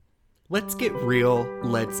Let's get real,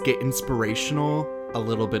 let's get inspirational, a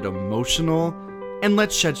little bit emotional, and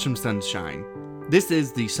let's shed some sunshine. This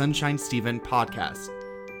is the Sunshine Steven podcast.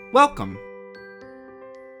 Welcome.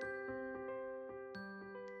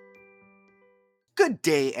 Good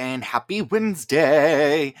day and happy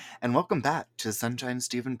Wednesday, and welcome back to the Sunshine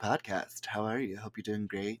Steven podcast. How are you? Hope you're doing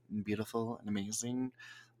great and beautiful and amazing,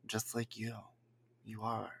 just like you. You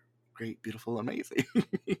are great, beautiful, amazing.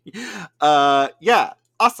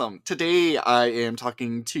 Awesome. Today I am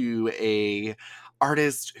talking to a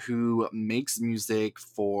artist who makes music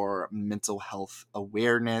for mental health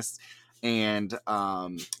awareness, and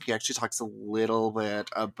he actually talks a little bit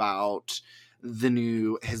about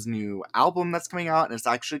his new album that's coming out, and it's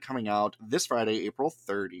actually coming out this Friday, April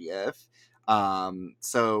 30th.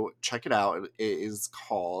 So check it out. It is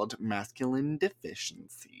called Masculine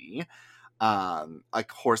Deficiency. Of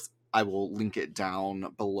course, I will link it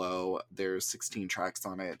down below. There's 16 tracks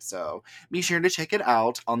on it, so be sure to check it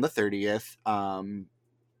out on the 30th.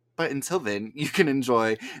 But until then, you can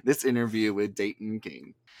enjoy this interview with Dayton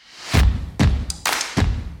King.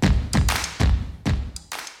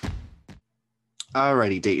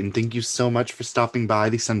 Alrighty, Dayton, thank you so much for stopping by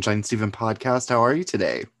the Sunshine Steven podcast. How are you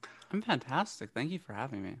today? I'm fantastic. Thank you for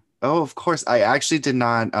having me. Oh, of course. I actually did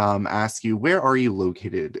not ask you, where are you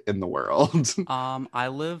located in the world? I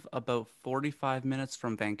live about 45 minutes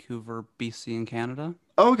from Vancouver, BC in Canada.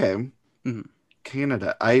 Okay. Mm-hmm.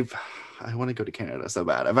 Canada. I want to go to Canada so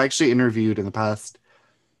bad. I've actually interviewed in the past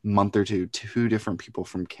month or two different people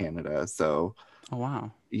from Canada. So, oh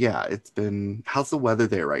wow. Yeah, how's the weather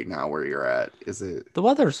there right now where you're at? The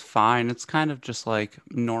weather's fine. It's kind of just like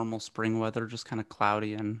normal spring weather, just kind of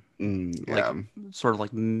cloudy and like sort of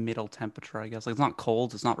like middle temperature, I guess. Like it's not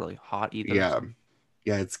cold, it's not really hot either. Yeah. So.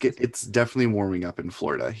 Yeah, it's definitely warming up in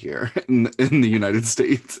Florida here in the United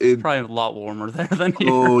States. It's probably a lot warmer there than here.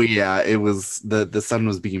 Oh yeah, it was the sun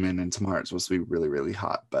was beaming, and tomorrow it's supposed to be really, really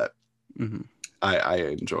hot, but I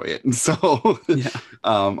enjoy it. So yeah.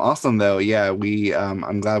 Awesome though. Yeah,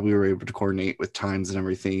 I'm glad we were able to coordinate with times and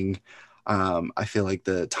everything. I feel like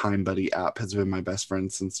the Time Buddy app has been my best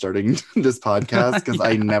friend since starting this podcast, because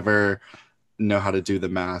I never know how to do the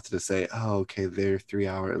math to say, oh, okay, they're 3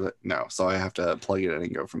 hours. No, so I have to plug it in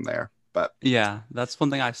and go from there. But yeah, that's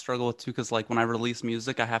one thing I struggle with too, because like when I release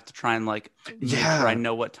music, I have to try and like make sure I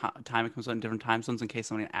know what time it comes out in different time zones in case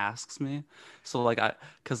somebody asks me. So like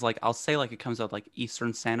I'll say like it comes out like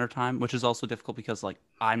Eastern Standard Time, which is also difficult because like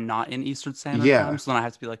I'm not in Eastern Standard Time, so then I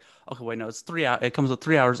have to be like, okay, wait, no, it's 3 hours. It comes out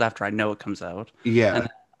 3 hours after I know it comes out. Yeah, and then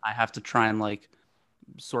I have to try and like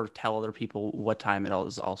sort of tell other people what time it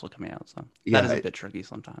is also coming out. So that is a bit tricky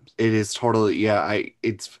sometimes. It is totally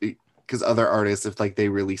because other artists, if like they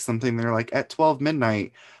release something, they're like at 12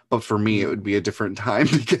 midnight, but for me it would be a different time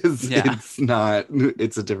because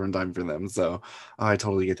it's a different time for them. So I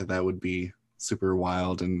totally get that would be super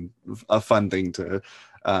wild and a fun thing to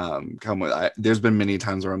come with. There's been many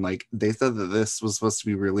times where I'm like, they said that this was supposed to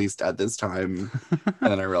be released at this time, and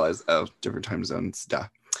then I realized, oh, different time zones. Duh.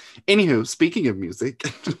 Anywho, speaking of music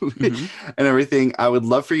and everything, I would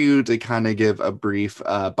love for you to kind of give a brief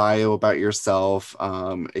bio about yourself,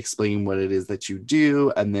 explain what it is that you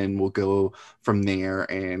do, and then we'll go from there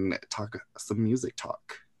and talk some music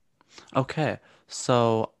talk. Okay,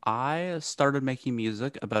 so I started making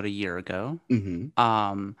music about a year ago.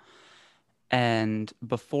 And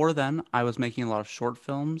before then, I was making a lot of short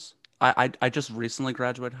films. I just recently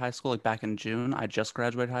graduated high school, like back in June. I just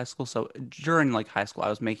graduated high school. So during like high school, I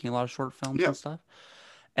was making a lot of short films and stuff.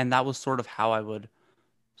 And that was sort of how I would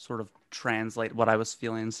sort of translate what I was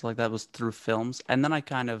feeling and stuff like that, was through films. And then I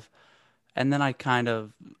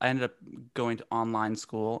ended up going to online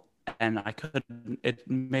school, and it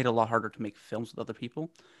made it a lot harder to make films with other people.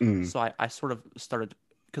 So I sort of started,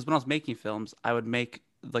 because when I was making films, I would make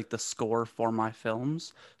like the score for my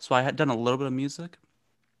films. So I had done a little bit of music.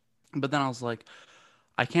 But then I was like,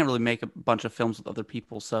 I can't really make a bunch of films with other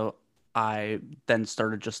people. So I then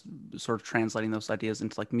started just sort of translating those ideas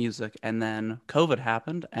into like music. And then COVID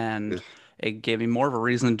happened, and it gave me more of a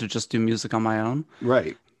reason to just do music on my own.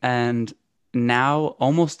 Right. And now,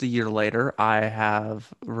 almost a year later, I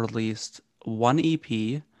have released one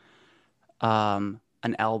EP, an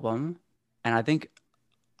album, and I think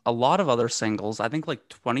a lot of other singles. I think like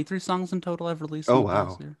 23 songs in total I've released in the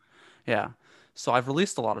past year. Yeah. So I've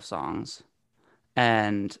released a lot of songs,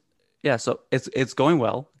 and yeah, so it's going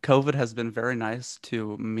well. COVID has been very nice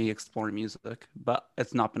to me exploring music, but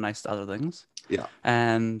it's not been nice to other things. Yeah.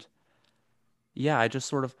 And yeah,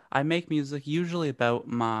 I make music usually about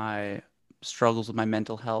my struggles with my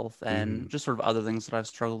mental health and just sort of other things that I've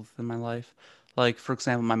struggled with in my life. Like, for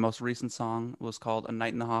example, my most recent song was called A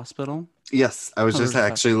Night in the Hospital. Yes, I was There just was just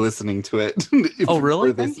a, actually listening to it oh, really?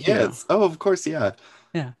 for this. Thank you. Yes. Oh, of course, yeah.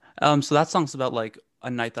 Yeah. So that song's about like a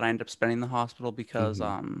night that I ended up spending in the hospital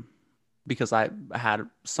Hmm. because I had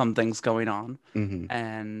some things going on Hmm.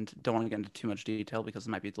 and don't want to get into too much detail because it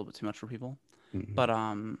might be a little bit too much for people. Hmm. But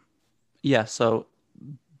yeah, so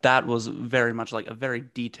that was very much like a very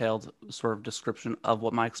detailed sort of description of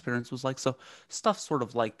what my experience was like. So stuff sort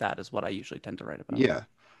of like that is what I usually tend to write about. Yeah.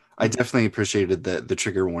 I Mhm. definitely appreciated the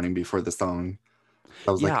trigger warning before the song.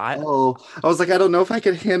 I was Yeah, like, oh, I was like, I don't know if I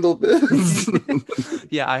can handle this.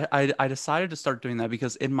 yeah, I decided to start doing that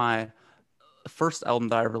because in my first album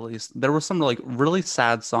that I released, there were some like really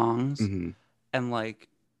sad songs Hmm. and like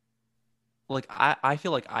I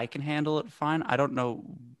feel like I can handle it fine. I don't know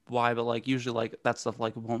why, but like usually like that stuff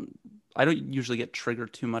like won't I don't usually get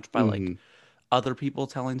triggered too much by like Hmm. other people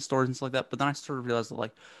telling stories and stuff like that. But then I sort of realized that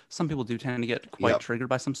like some people do tend to get quite Yep. triggered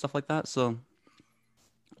by some stuff like that. So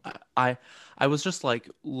I I I was just like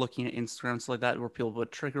looking at Instagram and stuff like that where people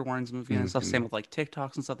put trigger warnings in the beginning and stuff. Same Hmm. with like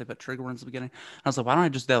TikToks and stuff. They put trigger warnings in the beginning. And I was like, why don't I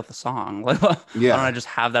just do that with the song? Like, why don't I Yeah. just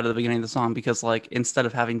have that at the beginning of the song? Because like instead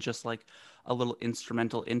of having just like a little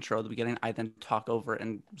instrumental intro at the beginning, I then talk over it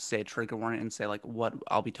and say a trigger warning and say like what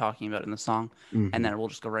I'll be talking about in the song, and Hmm. then we'll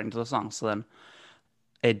just go right into the song. So then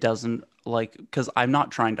it doesn't like because I'm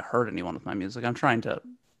not trying to hurt anyone with my music. I'm trying to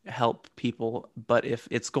help people, but if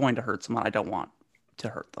it's going to hurt someone, I don't want to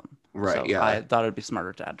hurt them. Right. So Yeah. I thought it'd be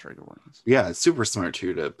smarter to add trigger warnings. Yeah. It's super smart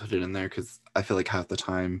too to put it in there because I feel like half the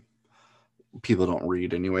time people don't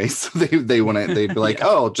read anyway, so they want to they'd be like, Yeah.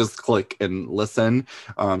 oh, just click and listen.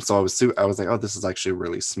 So I was like, oh, this is actually a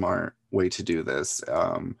really smart way to do this.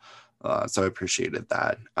 So I appreciated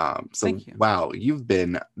that. So Thank you. wow, you've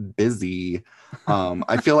been busy.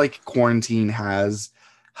 I feel like quarantine has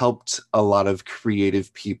helped a lot of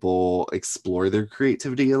creative people explore their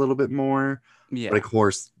creativity a little bit more. But of Yeah.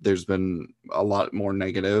 course, there's been a lot more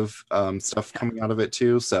negative stuff Yeah. coming out of it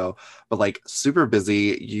too. So, but like super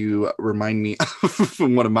busy, you remind me of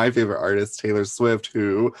one of my favorite artists, Taylor Swift,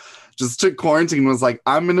 who just took quarantine and was like,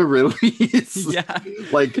 I'm gonna release Yeah.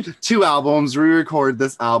 like two albums, re-record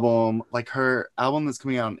this album. Like her album that's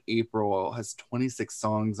coming out in April has 26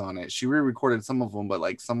 songs on it. She re-recorded some of them, but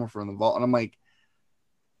like some were from the vault. And I'm like,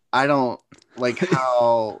 I don't like I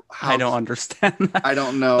how don't understand that. I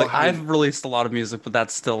don't know Like how I've released a lot of music, but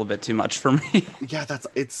that's still a bit too much for me. yeah, that's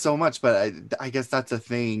it's so much, but I guess that's a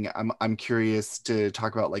thing. I'm curious to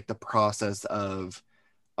talk about like the process of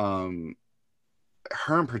um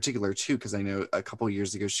her in particular too, because I know a couple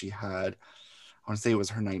years ago she had, I want to say it was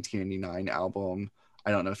her 1999 album.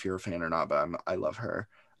 I don't know if you're a fan or not, but I love her.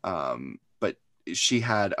 But she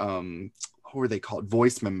had what were they called?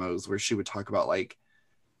 Voice memos, where she would talk about like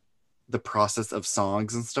the process of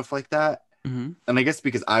songs and stuff like that. Hmm. And I guess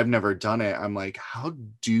because I've never done it, I'm like, how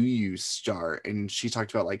do you start? And she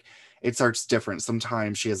talked about like it starts different.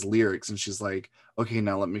 Sometimes she has lyrics and she's like, okay,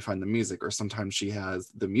 now let me find the music. Or sometimes she has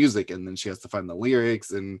the music and then she has to find the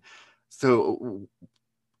lyrics. And so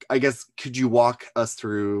I guess could you walk us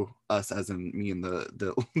through, us as in me and the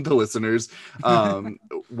the listeners,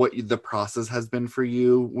 what the process has been for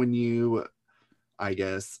you when you, I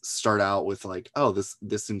guess, start out with like, oh, this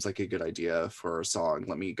seems like a good idea for a song.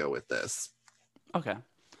 Let me go with this. Okay.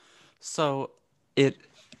 So it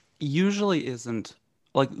usually isn't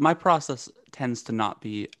like my process tends to not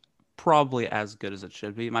be probably as good as it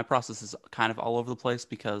should be. My process is kind of all over the place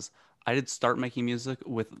because I did start making music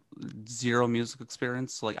with zero music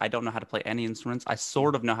experience. So like I don't know how to play any instruments. I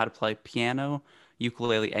sort of know how to play piano,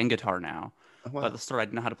 ukulele, and guitar now. Oh, But at wow. the start I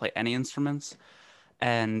didn't know how to play any instruments.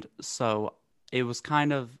 And so it was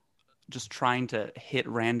kind of just trying to hit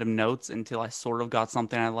random notes until I sort of got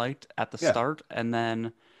something I liked at the Yeah. start. And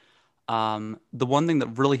then the one thing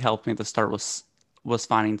that really helped me at the start was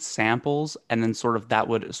finding samples, and then sort of that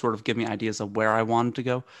would sort of give me ideas of where I wanted to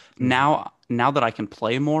go. Hmm. Now that I can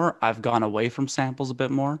play more, I've gone away from samples a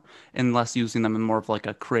bit more and less using them in more of like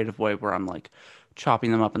a creative way where I'm like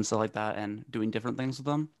chopping them up and stuff like that and doing different things with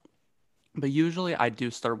them. But usually I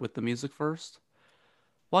do start with the music first.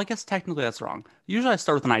 Well, I guess technically that's wrong. Usually I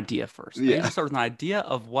start with an idea first. I Yeah. usually start with an idea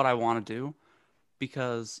of what I want to do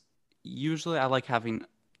because usually I like having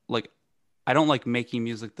like I don't like making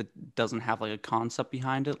music that doesn't have like a concept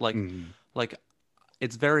behind it. Hmm. Like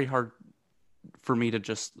it's very hard for me to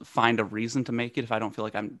just find a reason to make it if I don't feel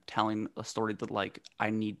like I'm telling a story that like I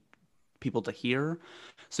need people to hear.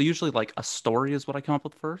 So usually like a story is what I come up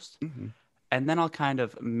with first. Hmm. And then I'll kind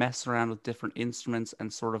of mess around with different instruments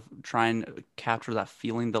and sort of try and capture that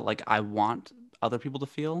feeling that like I want other people to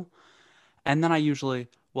feel. And then I usually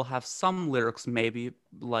will have some lyrics maybe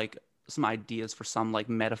like some ideas for some like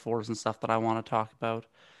metaphors and stuff that I want to talk about.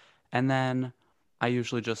 And then I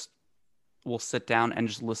usually just will sit down and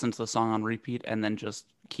just listen to the song on repeat and then just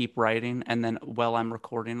keep writing. And then while I'm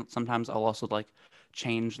recording, sometimes I'll also like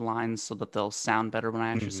change lines so that they'll sound better when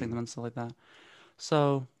I actually sing them Mhm. and stuff like that.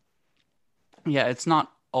 So yeah, it's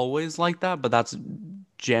not always like that, but that's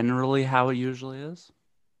generally how it usually is.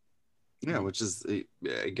 Yeah, which is,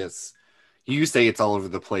 I guess, you say it's all over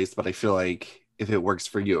the place, but I feel like if it works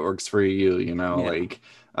for you, it works for you, Yeah. like,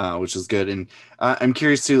 which is good. And I'm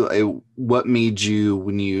curious too, what made you,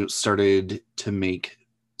 when you started to make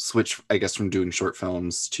switch, I guess, from doing short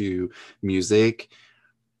films to music,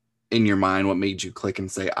 in your mind, what made you click and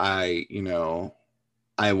say,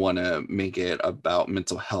 I want to make it about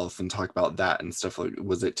mental health and talk about that and stuff. Like,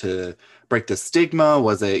 was it to break the stigma?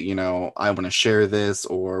 Was it, I want to share this,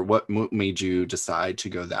 or what made you decide to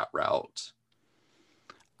go that route?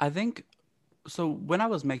 I think so when I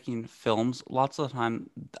was making films, lots of the time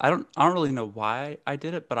I don't really know why I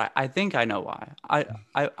did it, but I think I know why.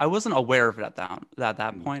 I wasn't aware of it at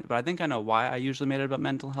that point, but I think I know why I usually made it about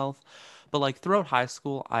mental health. But like throughout high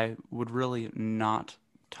school, I would really not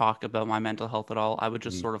talk about my mental health at all. I would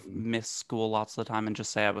just sort of Mhm. miss school lots of the time and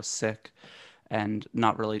just say I was sick and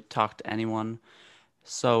not really talk to anyone.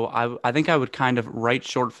 So I think I would kind of write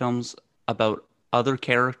short films about other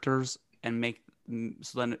characters and make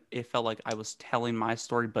so then it felt like I was telling my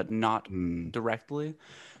story but not Mm, directly.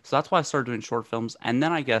 So that's why I started doing short films. And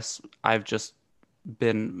then I guess I've just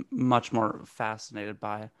been much more fascinated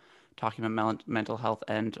by talking about mental health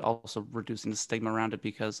and also reducing the stigma around it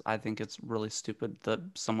because I think it's really stupid that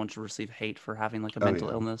someone should receive hate for having like a oh mental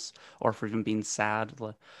yeah, illness or for even being sad.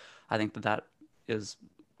 I think that is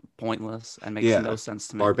pointless and makes yeah, no sense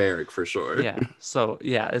to me. barbaric for sure. Yeah. So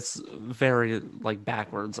yeah, it's very like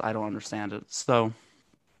backwards. I don't understand it. So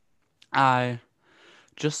I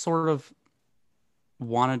just sort of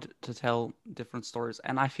wanted to tell different stories,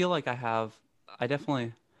 and I feel like I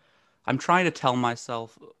definitely, I'm trying to tell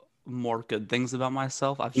myself more good things about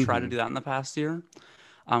myself. I've tried to Hmm. do that in the past year,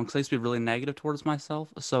 because I used to be really negative towards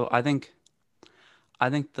myself. So I think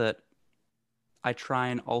that I try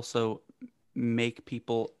and also make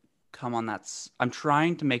people come on I'm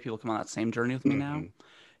trying to make people come on that same journey with me now. Hmm.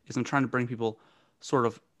 Is I'm trying to bring people sort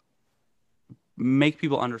of make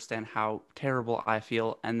people understand how terrible I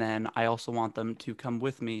feel, and then I also want them to come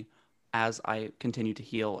with me as I continue to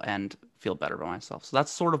heal and feel better about myself. So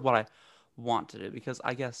that's sort of what I want to do because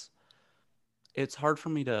I guess it's hard for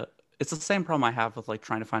me to it's the same problem I have with like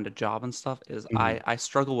trying to find a job and stuff is I Hmm. I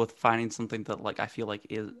struggle with finding something that like I feel like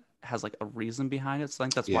is has like a reason behind it. So I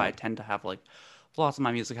think that's why Yeah, I tend to have like lots of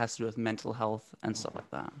my music has to do with mental health and stuff like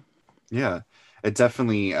that. yeah, it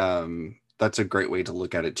definitely. That's a great way to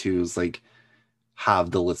look at it too. Is like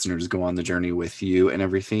have the listeners go on the journey with you and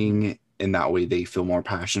everything, and that way they feel more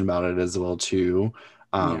passionate about it as well too.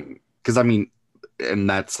 Yeah. Because I mean, and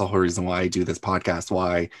that's the whole reason why I do this podcast.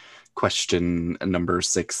 Why question number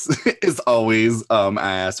 6 is always I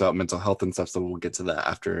asked about mental health and stuff. So we'll get to that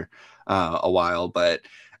after a while, but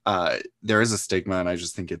there is a stigma, and I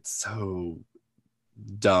just think it's so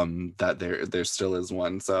dumb that there still is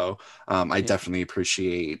one. So I Yeah. definitely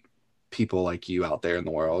appreciate people like you out there in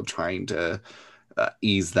the world trying to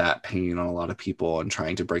ease that pain on a lot of people and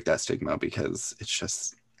trying to break that stigma, because it's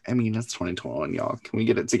just, I mean, it's 2021, y'all. Can we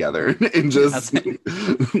get it together? And Yeah. just like,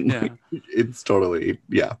 Yeah. it's totally,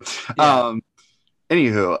 yeah. Yeah.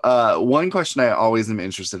 Anywho, one question I always am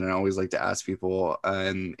interested in, I always like to ask people,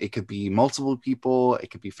 and it could be multiple people, it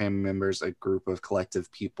could be family members, a group of collective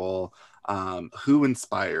people. Who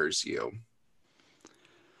inspires you?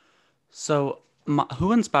 So,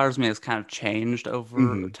 who inspires me has kind of changed over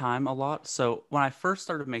Hmm. time a lot. So, when I first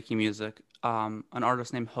started making music, an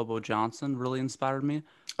artist named Hobo Johnson really inspired me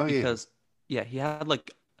Oh yeah. because, yeah,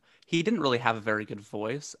 he didn't really have a very good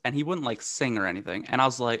voice and he wouldn't like sing or anything. And I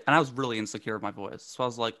was really insecure of my voice. So I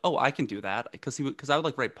was like, oh, I can do that because I would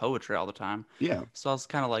like write poetry all the time. Yeah. So I was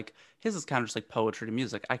kind of like, his is kind of just like poetry to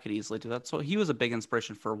music. I could easily do that. So he was a big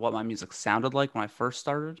inspiration for what my music sounded like when I first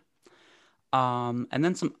started. And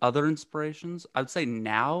then some other inspirations. I would say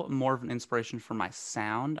now more of an inspiration for my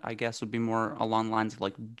sound, I guess, would be more along the lines of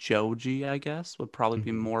like Joji, I guess, would probably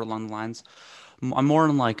be Hmm. more along the lines. I'm more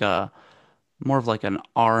in like a more of like an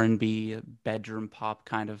R&B bedroom pop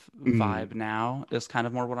kind of Hmm. vibe now is kind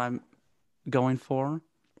of more what I'm going for.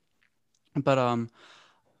 But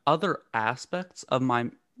other aspects of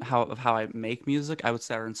my how I make music, I would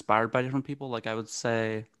say are inspired by different people. Like I would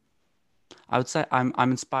say I'm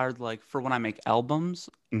inspired like for when I make albums,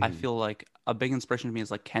 I Hmm. feel like a big inspiration to me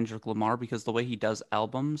is like Kendrick Lamar because the way he does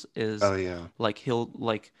albums is Oh yeah.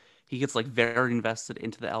 like he gets like very invested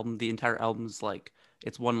into the album. The entire album is like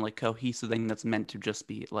it's one like cohesive thing that's meant to just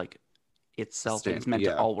be like itself. Like, it's meant to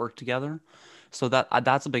Yeah. all work together. So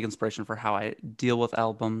that's a big inspiration for how I deal with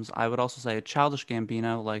albums. I would also say Childish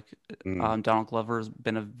Gambino, like Mm, Donald Glover, has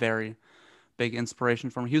been a very big inspiration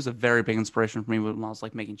for me. He was a very big inspiration for me when I was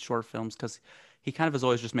like making short films because he kind of has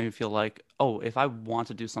always just made me feel like, oh, if I want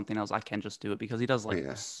to do something else, I can just do it because he does oh, like yeah.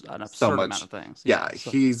 an So absurd amount much. of things. Yeah, Yeah. So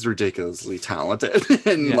he's ridiculously talented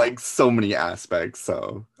in yeah, like so many aspects.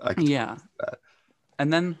 So I could totally yeah. see that.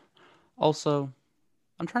 And then also,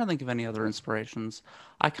 I'm trying to think of any other inspirations.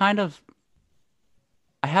 I kind of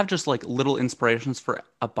I have just like little inspirations for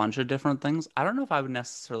a bunch of different things. I don't know if I would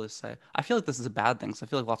necessarily say. I feel like this is a bad thing. So I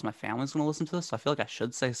feel like lots of my family's going to listen to this. So I feel like I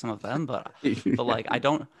should say some of them, but like I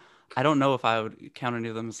don't know if I would count any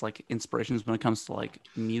of them as like inspirations when it comes to like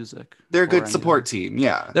music They're a or good anything. support team.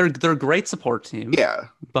 Yeah. They're a great support team, Yeah.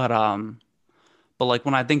 but but like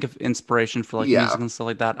when I think of inspiration for like Yeah. music and stuff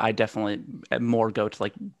like that, I definitely more go to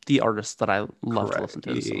like the artists that I love to Correct. listen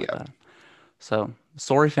to and stuff like Yeah. that. So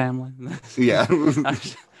sorry, family. Yeah. I-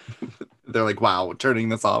 They're like, wow, turning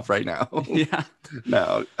this off right now. yeah.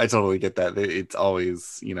 No, I totally get that. It's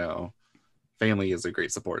always, family is a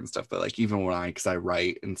great support and stuff, but like even when because I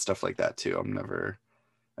write and stuff like that too, I'm never,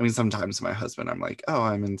 I mean, sometimes my husband, I'm like, oh,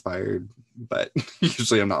 I'm inspired, but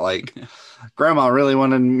usually I'm not like, grandma really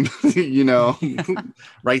wanted, Yeah.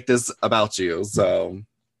 write this about you. So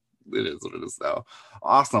it is what it is though.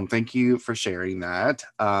 Awesome. Thank you for sharing that.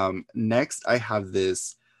 Next I have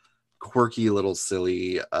this quirky little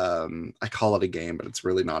silly, I call it a game, but it's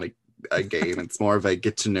really not a game. It's more of a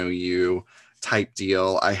get to know you type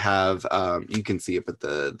deal. I have, you can see it, but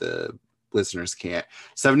the listeners can't.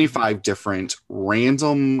 75 different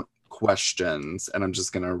random questions, and I'm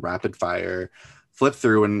just gonna rapid fire flip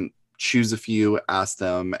through and choose a few, ask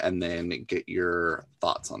them, and then get your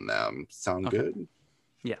thoughts on them. Sound Okay. good?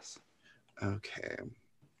 Yes. Okay.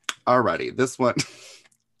 Alrighty. This one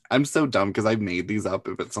I'm so dumb because I made these up,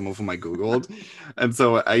 but some of them I Googled. And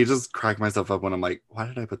so I just crack myself up when I'm like, why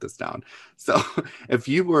did I put this down? So if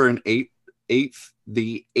you were the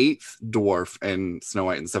eighth dwarf in Snow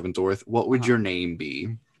White and Seven Dwarfs, what would Uh-huh. your name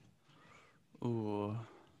be? Ooh.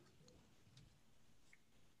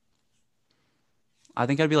 I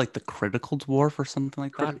think I'd be like the critical dwarf or something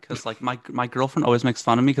like that because like my girlfriend always makes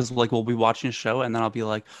fun of me because like we'll be watching a show and then I'll be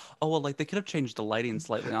like, oh well, like they could have changed the lighting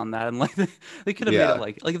slightly on that and like they could have made it Yeah.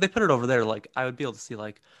 like if they put it over there like I would be able to see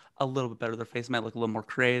like a little bit better. Their face might look a little more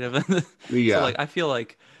creative and so Yeah. like I feel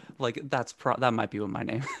like that might be what my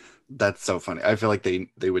name. That's so funny. I feel like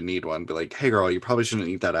they would need one. Be like, hey girl, you probably shouldn't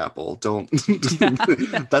eat that apple. Don't. Yeah,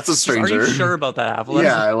 yeah. That's a Just, are you stranger. sure about that apple?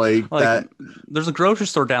 Yeah, like Like that. there's a grocery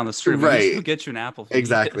store down the street. We can still Right. get you an apple if you need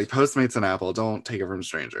Exactly. it. Postmates an apple. Don't take it from a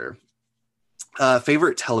stranger.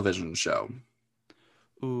 Favorite television show?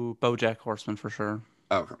 Ooh, BoJack Horseman for sure.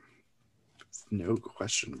 Okay. No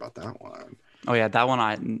question about that one. Oh yeah, that one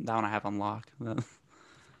I have unlocked.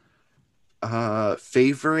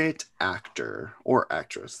 Favorite actor or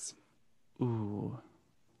actress? Ooh.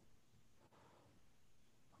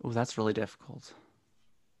 Ooh, that's really difficult.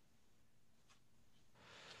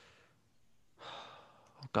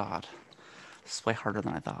 Oh God. This is way harder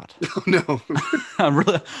than I thought. Oh no. I'm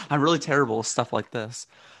really I'm really terrible with stuff like this.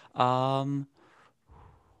 Um,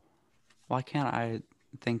 why can't I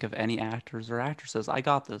think of any actors or actresses? I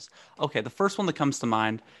got this. Okay, the first one that comes to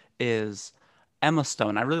mind is Emma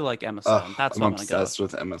Stone. I really like Emma Oh, Stone. That's I'm what I'm gonna go with. obsessed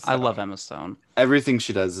with Emma I love Stone. Emma Stone. Everything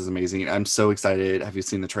she does is amazing. I'm so excited. Have you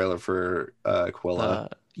seen the trailer for Aquila?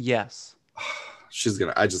 The yes.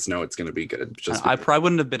 I just know it's gonna be good. Just I because. probably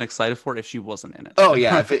wouldn't have been excited for it if she wasn't in it. Oh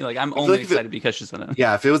yeah, if it Like I'm I feel only like excited because she's in it.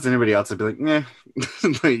 yeah, if it was anybody else, I'd be like, nah. Yeah,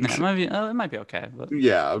 Like it might be okay, but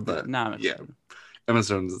yeah, but now I'm yeah. excited. Emma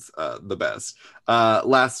Stone's the best.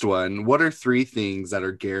 Last one. What are three things that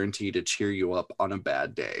are guaranteed to cheer you up on a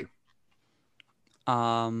bad day?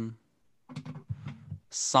 Um,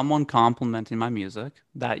 someone complimenting my music.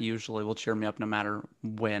 That usually will cheer me up no matter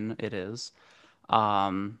when it is.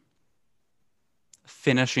 Um,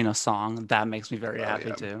 finishing a song, that makes me very Oh happy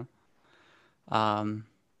yeah. too. Um,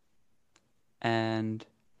 and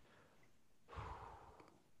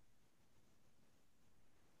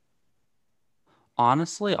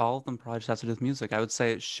honestly, all of them probably just have to do with music. I would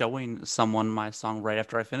say showing someone my song right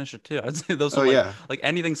after I finish it too. I'd say those Oh are yeah. like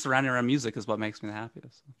anything surrounding around music is what makes me the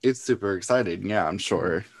happiest. It's super exciting. Yeah, I'm Mhm.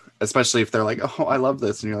 sure. Especially if they're like, oh, I love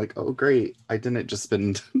this. And you're like, oh, great. I didn't just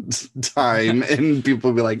spend time. And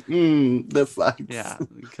people will be like, this sucks. Yeah,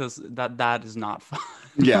 because that is not fun.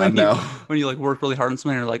 Yeah, When you no. when you like work really hard on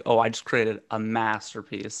something, and you're like, oh, I just created a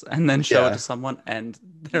masterpiece, and then show it Yeah. to someone, and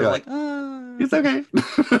they're You're like, like, It's okay.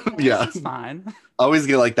 Yeah. It's fine. I always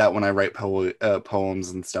get like that when I write poems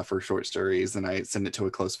and stuff or short stories, and I send it to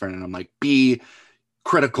a close friend, and I'm like, be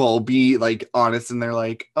critical, be like honest, and they're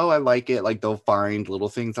like, oh, I like it. Like they'll find little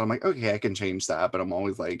things, and I'm like, okay, I can change that. But I'm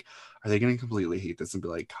always like, are they going to completely hate this and be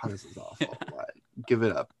like, God, this is awful? Yeah. What? Give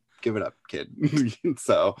it up, kid.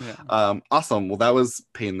 So, Yeah. awesome. Well, that was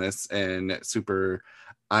painless and super.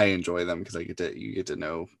 I enjoy them because you get to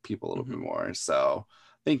know people a little bit more. So,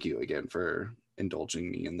 thank you again for indulging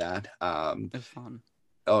me in that. It's fun.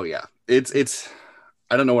 Oh yeah, it's.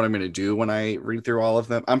 I don't know what I'm gonna do when I read through all of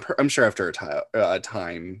them. I'm sure after a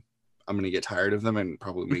time, I'm gonna get tired of them and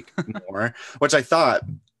probably make more. Which I thought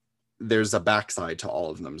there's a backside to all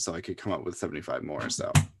of them, so I could come up with 75 more.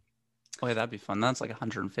 So. Oh yeah, that'd be fun. That's like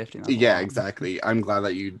 150. That's Yeah, exactly. I'm glad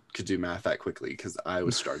that you could do math that quickly because I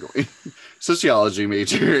was struggling. Sociology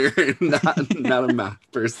major, not a math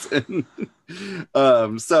person.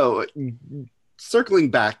 So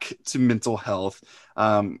circling back to mental health,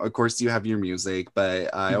 of course you have your music,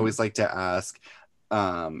 but I always like to ask,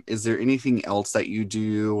 is there anything else that you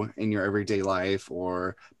do in your everyday life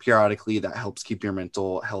or periodically that helps keep your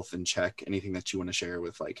mental health in check? Anything that you want to share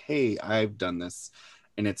with like, hey, I've done this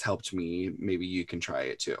and it's helped me, maybe you can try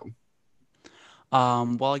it too?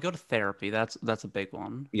 Well, I go to therapy. That's a big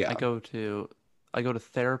one. Yeah. I go to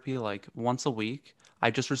therapy like once a week. I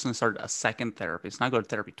just recently started a second therapy, so now I go to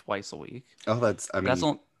therapy twice a week. Oh, That's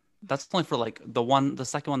only that's only for like the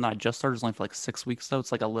second one that I just started is only for like 6 weeks though.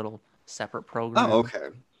 It's like a little separate oh, program. okay.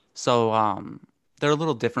 So they're a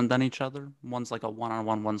little different than each other. One's like a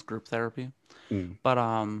one-on-one, one's group therapy. Mm. But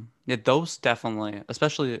yeah, those definitely,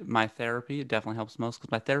 especially my therapy, it definitely helps most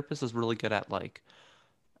because my therapist is really good at like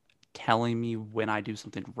telling me when I do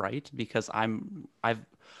something right because I've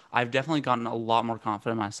definitely gotten a lot more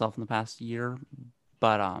confident in myself in the past year,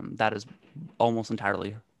 but that is almost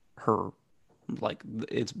entirely her. Like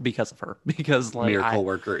it's because of her because like Miracle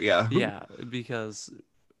worker, yeah. yeah, because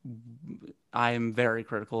I am very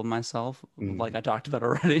critical of myself, like Mm. I talked about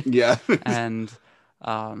already. Yeah. And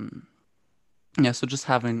um yeah, so just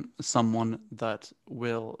having someone that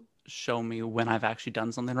will show me when I've actually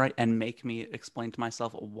done something right and make me explain to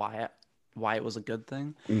myself why it was a good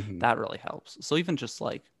thing, Hmm. that really helps. So even just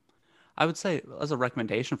like I would say as a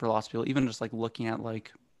recommendation for lots of people, even just like looking at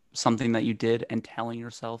like something that you did and telling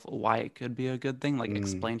yourself why it could be a good thing, like Mm.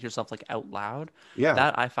 explain to yourself like out loud, Yeah.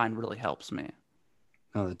 that I find really helps me.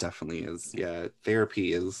 No, that definitely is. Yeah. Yeah.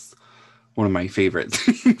 Therapy is one of my favorite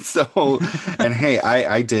things. So, and hey,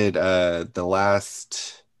 I did the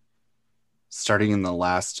last starting in the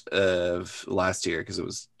last of last year because it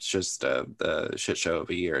was just the shit show of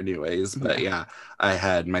a year anyways, but Yeah. yeah, I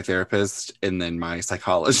had my therapist and then my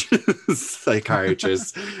psychologist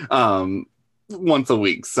psychiatrist um once a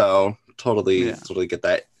week, so totally Yeah. totally get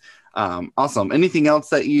that. Awesome. Anything else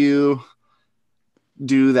that you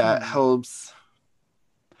do that Hmm. helps?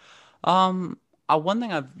 Um, One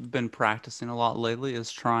thing I've been practicing a lot lately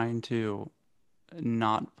is trying to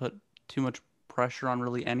not put too much pressure on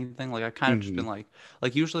really anything. Like I kind of just Hmm. been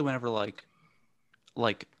like usually whenever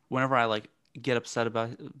whenever I like get upset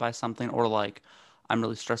about by something or like I'm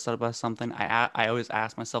really stressed out about something, I always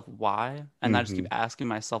ask myself why, and I just keep Hmm. asking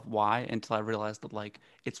myself why until I realize that like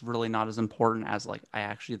it's really not as important as like I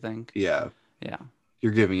actually think. Yeah, Yeah.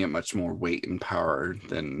 you're giving it much more weight and power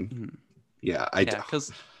than, Mhm. yeah, Yeah,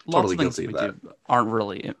 because lots totally of things guilty that of we that. do aren't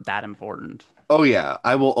really that important. Oh yeah,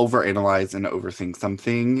 I will overanalyze and overthink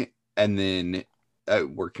something, and then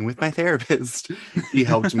working with my therapist, he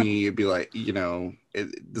helped me be like,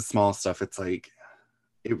 the small stuff. It's like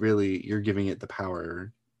it really you're giving it the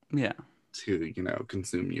power Yeah. to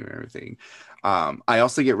consume you and everything. I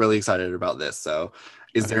also get really excited about this. So,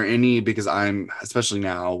 is Okay. there any because I'm especially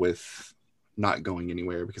now with not going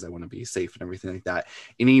anywhere because I want to be safe and everything like that.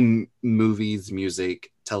 Any movies,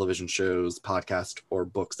 music, television shows, podcast, or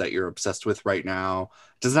books that you're obsessed with right now?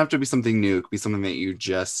 It doesn't have to be something new. It could be something that you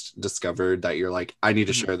just discovered that you're like, I need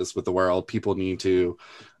to Mhm. share this with the world. People need to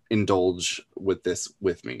indulge with this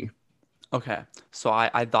with me. Okay. So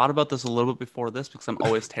I thought about this a little bit before this because I'm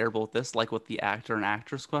always terrible with this, like with the actor and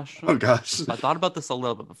actress Oh question. gosh. So I thought about this a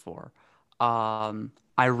little bit before.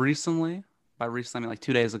 I recently, by recently I mean like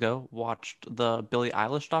 2 days ago, watched the Billie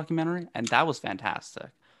Eilish documentary, and that was fantastic.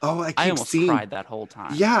 Oh, I I keep almost seeing cried that whole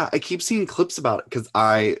time. Yeah, I keep seeing clips about it because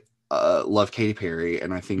I love Katy Perry,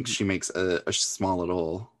 and I think Mhm. she makes a small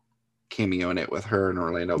little cameo in it with her and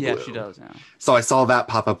Orlando Yeah, she Bloom. does, yeah. So I saw that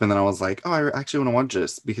pop up, and then I was like, oh, I actually want to watch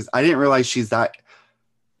this because I didn't realize she's that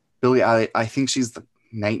Billie. I think she's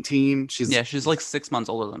 19. She's Yeah, she's like 6 months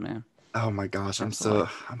older than me. Oh my gosh, Yeah, so like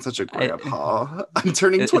I'm such a I, grandpa. I'm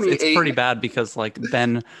turning it's 28. pretty bad because like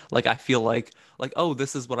then like I feel like oh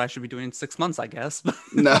this is what I should be doing in 6 months I guess.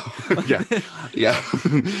 No, yeah, Like, yeah.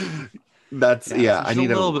 That's yeah, yeah. so I she's a need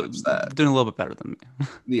to little watch that. bit doing a little bit better than me.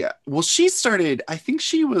 Yeah. Well, she started. I think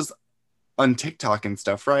she was on TikTok and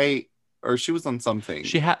stuff, right? Or she was on something.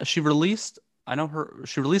 She released I know her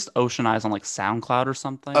she released Ocean Eyes on like SoundCloud or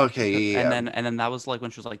something. Okay, yeah, And yeah. then that was like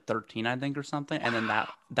when she was like 13 I think or something and then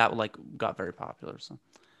that like got very popular so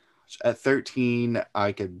At 13,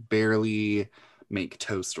 I could barely make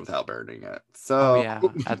toast without burning it. oh So, yeah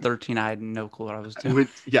at 13 I had no clue what I was doing.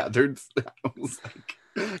 yeah, there's. I was like,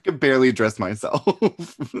 I could barely dress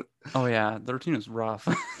myself. Oh yeah 13 is rough.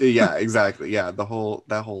 Yeah, exactly. Yeah, the whole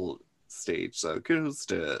that whole stage. So kudos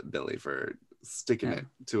to Billy for sticking Yeah, it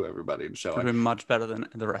to everybody and for showing doing much better than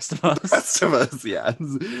the rest of the us. rest of us. Yeah.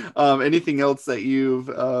 Anything else that you've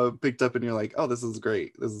picked up and you're like, oh, this is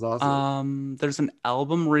great. This is awesome. There's an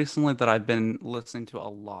album recently that I've been listening to a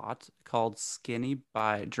lot called Skinny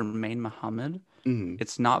by Jermaine Muhammad. Mhm.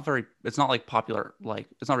 It's not like popular, like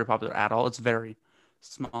it's not very popular at all. It's very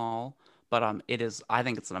small, but I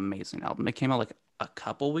think it's an amazing album. It came out like a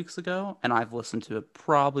couple weeks ago and I've listened to it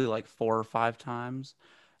probably like 4 or 5 times.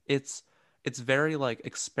 It's it's very like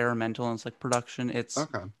experimental and it's like production.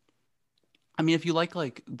 Okay. I mean, if you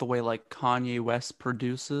like the way like Kanye West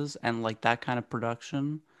produces and like that kind of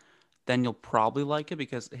production, then you'll probably like it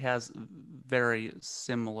because it has very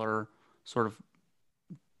similar sort of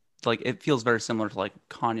like it feels very similar to like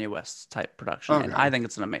Kanye West's type production, and I Okay. think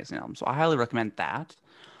it's an amazing album. So I highly recommend that.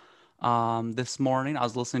 This morning I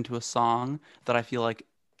was listening to a song that I feel like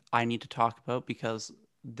I need to talk about because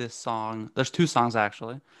this song, there's two songs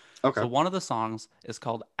actually. Okay. So one of the songs is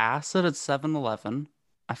called Acid at 7-Eleven.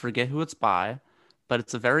 I forget who it's by, but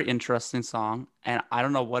it's a very interesting song, and I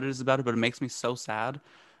don't know what it is about it, but it makes me so sad.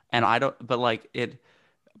 And I don't, but like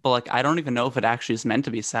I don't even know if it actually is meant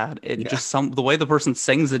to be sad. It Yeah. just the way the person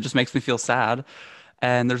sings it just makes me feel sad.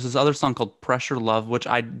 And there's this other song called Pressure Love, which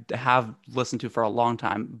I have listened to for a long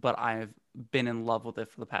time, but I've been in love with it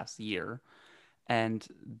for the past year. And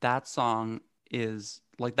that song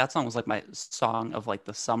that song was like my song of like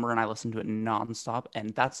the summer, and I listened to it nonstop.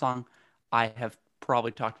 And that song I have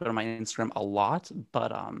probably talked about on my Instagram a lot,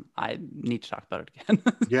 but I need to talk about it again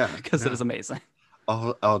Yeah. because it No. is amazing.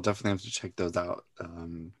 I'll definitely have to check those out.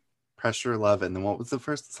 Pressure Love, and then what was the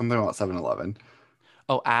first? Something about 7-Eleven.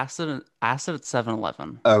 Oh, acid at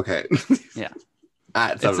 7-Eleven. Okay. Yeah.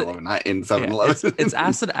 At It's 7-Eleven, not in yeah, 7-Eleven. it's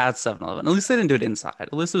acid at 7-Eleven. At least they didn't do it inside.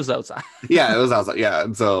 At least it was outside. Yeah, it was outside.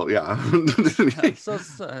 Yeah. So yeah. Yeah, so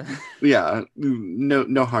it's Yeah.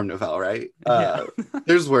 No harm, no foul, right? yeah.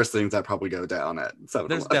 There's worse things that probably go down at There's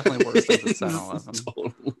 7-Eleven. definitely worse things at 7-Eleven.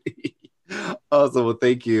 Totally. Awesome. Well,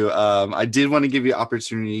 thank you. I did want to give you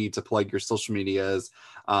opportunity to plug your social medias,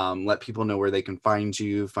 let people know where they can find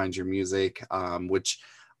you, find your music, which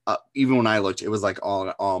even when I looked, it was like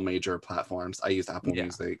all major platforms. I use Apple Yeah.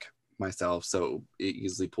 Music myself, so it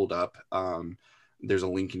easily pulled up. There's a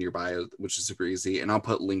link in your bio, which is super easy, and I'll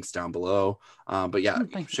put links down below. But yeah,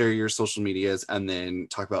 Thank you. share your social medias and then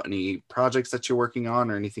talk about any projects that you're working on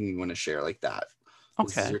or anything you want to share like that.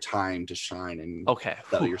 This is Okay. your time to shine and Okay.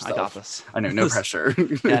 sell Whew, I got yourself. this. I know, no pressure.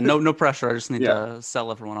 Yeah, no pressure. I just need Yeah, to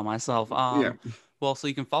sell everyone on myself. yeah, Well, so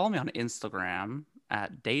you can follow me on Instagram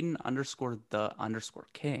at Dayton underscore the underscore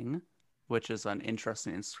king, which is an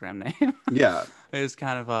interesting Instagram name. yeah. It's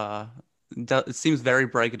kind of it seems very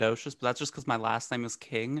braggadocious, but that's just because my last name is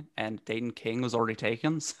King and Dayton King was already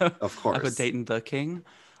taken, so Of I put course. Dayton the King.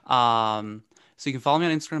 Um, so you can follow me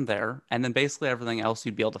on Instagram there, and then basically everything else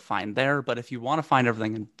you'd be able to find there. But if you want to find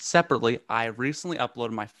everything separately, I recently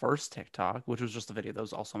uploaded my first TikTok, which was just a video that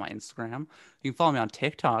was also on my Instagram. You can follow me on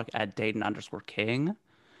TikTok at Dayton underscore King.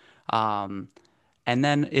 Um, and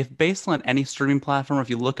then if based on any streaming platform, if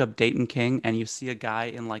you look up Dayton King and you see a guy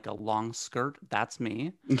in like a long skirt, that's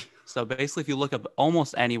me. So basically, if you look up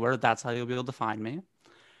almost anywhere, that's how you'll be able to find me.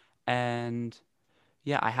 And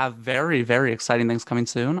yeah, I have very, very exciting things coming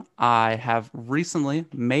soon. I have recently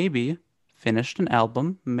maybe finished an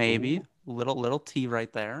album, maybe Ooh. little T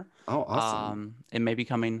right there. Oh, awesome. It may be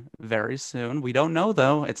coming very soon. We don't know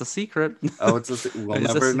though. It's a secret. Oh, we'll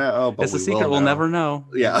It's never a, know, but it's a we will secret. We'll know. never know.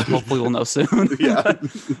 Yeah. Hopefully, we'll know soon. Yeah.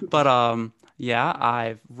 But yeah,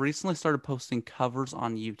 I've recently started posting covers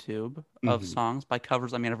on YouTube of Mhm. songs. By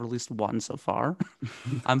covers, I mean I've released one so far.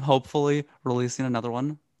 I'm hopefully releasing another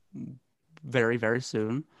one very, very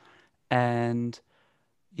soon. And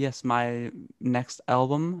yes, my next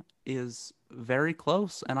album is very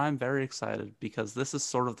close, and I'm very excited because this is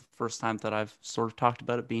sort of the first time that I've sort of talked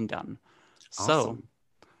about it being done. So, Awesome.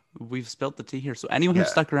 we've spilled the tea here. So anyone who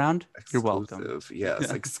stuck around, you're welcome.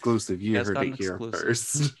 Yes, exclusive. You heard it here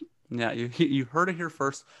first. Yeah, you heard it here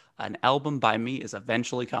first. An album by me is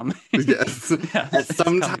eventually coming. Yes, at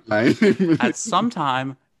some time. At some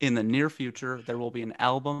time in the near future, there will be an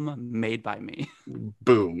album made by me.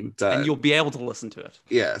 Boom, done. And you'll be able to listen to it.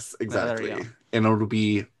 Yes, exactly. And it'll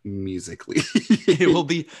be musically.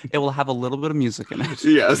 It will have a little bit of music in it.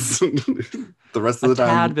 Yes. The rest of the time.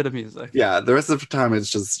 A tad bit of music. Yeah, the rest of the time it's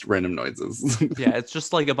just random noises. Yeah, it's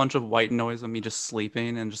just like a bunch of white noise of me just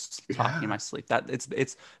sleeping and just talking in my sleep. That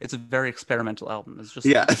it's a very experimental album. It's just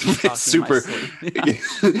it's super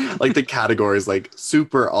like the category is like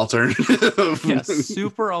super alternative. Yeah,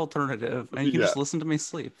 super alternative. And you can just listen to me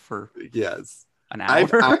sleep for an hour.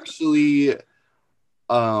 I've actually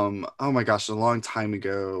oh my gosh, a long time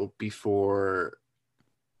ago, before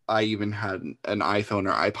I even had an iPhone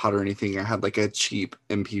or iPod or anything, I had like a cheap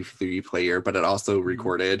MP3 player, but it also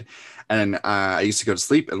recorded. And I used to go to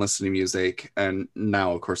sleep and listen to music. And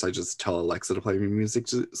now, of course, I just tell Alexa to play me music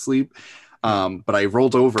to sleep. But I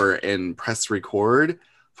rolled over and pressed record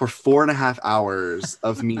for 4.5 hours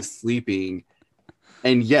of me sleeping.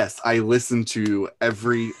 And yes, I listened to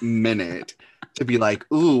every minute to be like,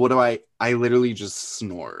 ooh, what do I literally just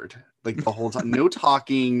snored like the whole time. No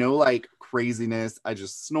talking, no like craziness. I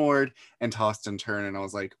just snored and tossed and turned, and I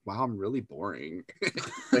was like, wow, I'm really boring.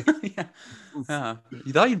 Like, yeah.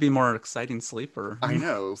 You thought you'd be more exciting sleeper. I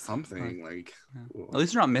know, something like At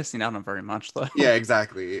least you're not missing out on very much though. Yeah,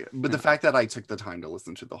 exactly. But the fact that I took the time to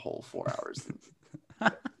listen to the whole 4 hours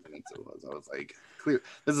minutes it was, I was like, clear.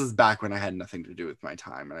 This is back when I had nothing to do with my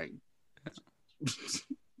time, and I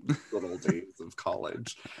good old days of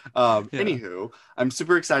college. Anywho, I'm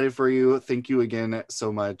super excited for you. Thank you again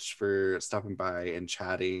so much for stopping by and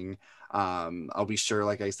chatting. I'll be sure,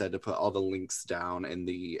 like I said, to put all the links down in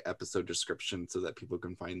the episode description so that people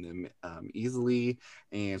can find them easily.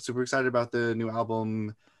 And super excited about the new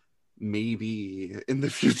album, maybe in the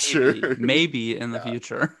future. Maybe in the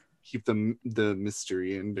future. Keep the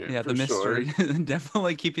mystery in there. Yeah, the mystery. Sure.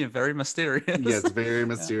 Definitely keeping it very mysterious. Yes, very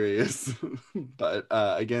mysterious. But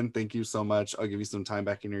again, thank you so much. I'll give you some time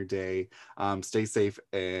back in your day. Stay safe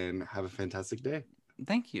and have a fantastic day.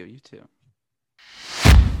 Thank you. You too.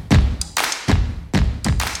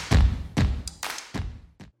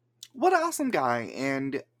 What an awesome guy.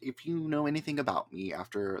 And if you know anything about me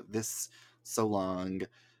after this so long,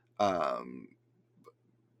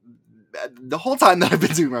 the whole time that I've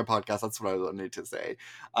been doing my podcast, that's what I wanted to say.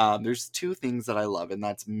 There's two things that I love, and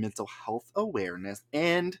that's mental health awareness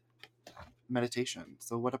and meditation.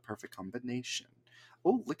 So what a perfect combination.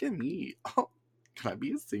 Oh, look at me. Oh, can I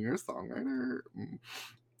be a singer-songwriter?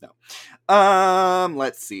 No.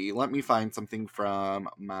 Let's see. Let me find something from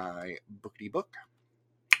my bookity book.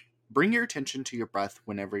 Bring your attention to your breath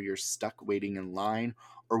whenever you're stuck waiting in line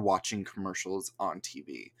or watching commercials on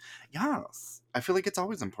TV. Yes, I feel like it's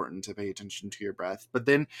always important to pay attention to your breath. But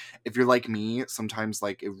then if you're like me, sometimes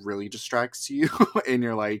like it really distracts you and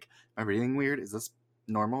you're like, am I breathing weird? Is this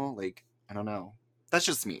normal? Like, I don't know. That's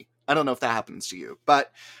just me. I don't know if that happens to you.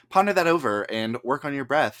 But ponder that over and work on your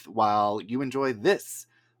breath while you enjoy this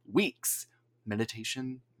week's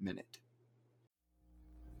Meditation Minute.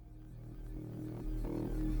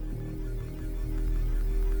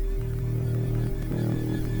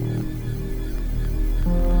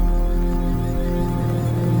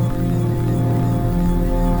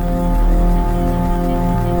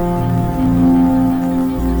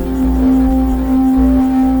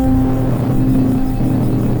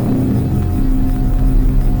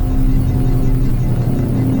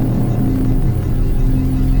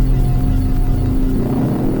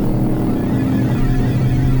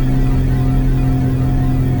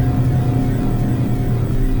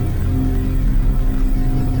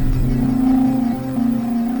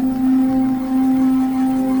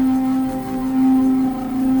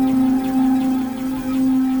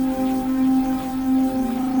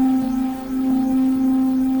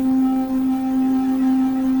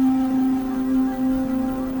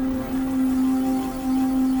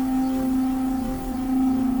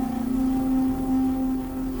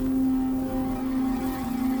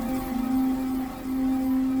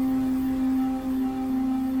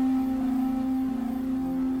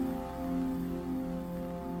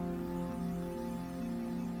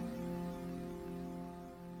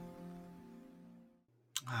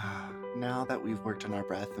 Now that we've worked on our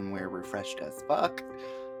breath and we're refreshed as fuck,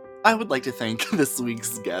 I would like to thank this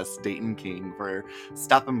week's guest, Dayton King, for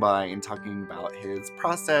stopping by and talking about his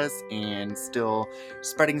process and still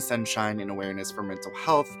spreading sunshine and awareness for mental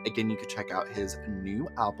health. Again, you could check out his new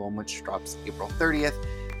album, which drops April 30th,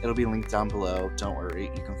 It'll be linked down below. Don't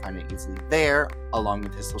worry, you can find it easily there, along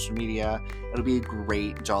with his social media. It'll be a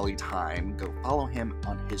great, jolly time. Go follow him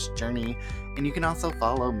on his journey. And you can also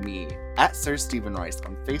follow me at Sir Stephen Rice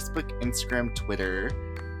on Facebook, Instagram, Twitter,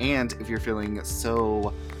 and if you're feeling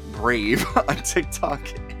so brave, on TikTok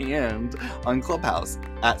and on Clubhouse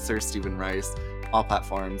at Sir Stephen Rice. All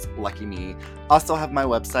platforms, lucky me. Also have my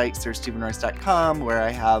website, sirstephenrice.com, where I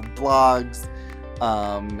have blogs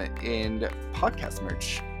and podcast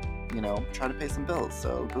merch. Try to pay some bills,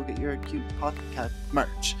 so go get your cute podcast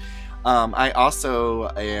merch. I also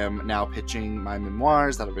am now pitching my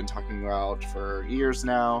memoirs that I've been talking about for years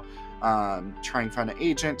now. Trying to find an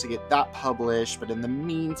agent to get that published, but in the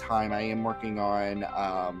meantime, I am working on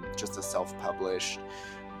just a self-published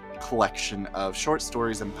collection of short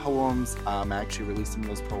stories and poems. I actually released some of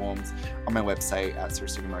those poems on my website at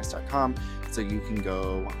sirstephenrice.com, so you can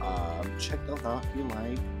go check those out if you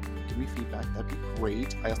like. Give me feedback, that'd be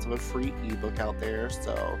great. I also have a free ebook out there,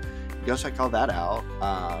 so go check all that out.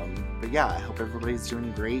 But yeah, I hope everybody's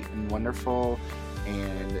doing great and wonderful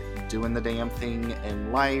and doing the damn thing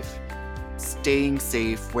in life, staying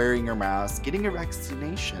safe, wearing your mask, getting your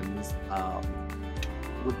vaccinations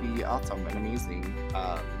would be awesome and amazing.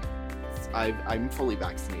 I'm fully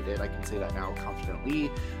vaccinated. I can say that now confidently.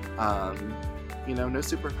 No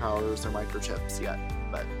superpowers or microchips yet,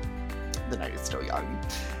 but the night is still young.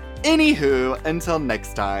 Anywho, until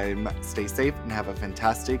next time, stay safe and have a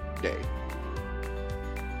fantastic day.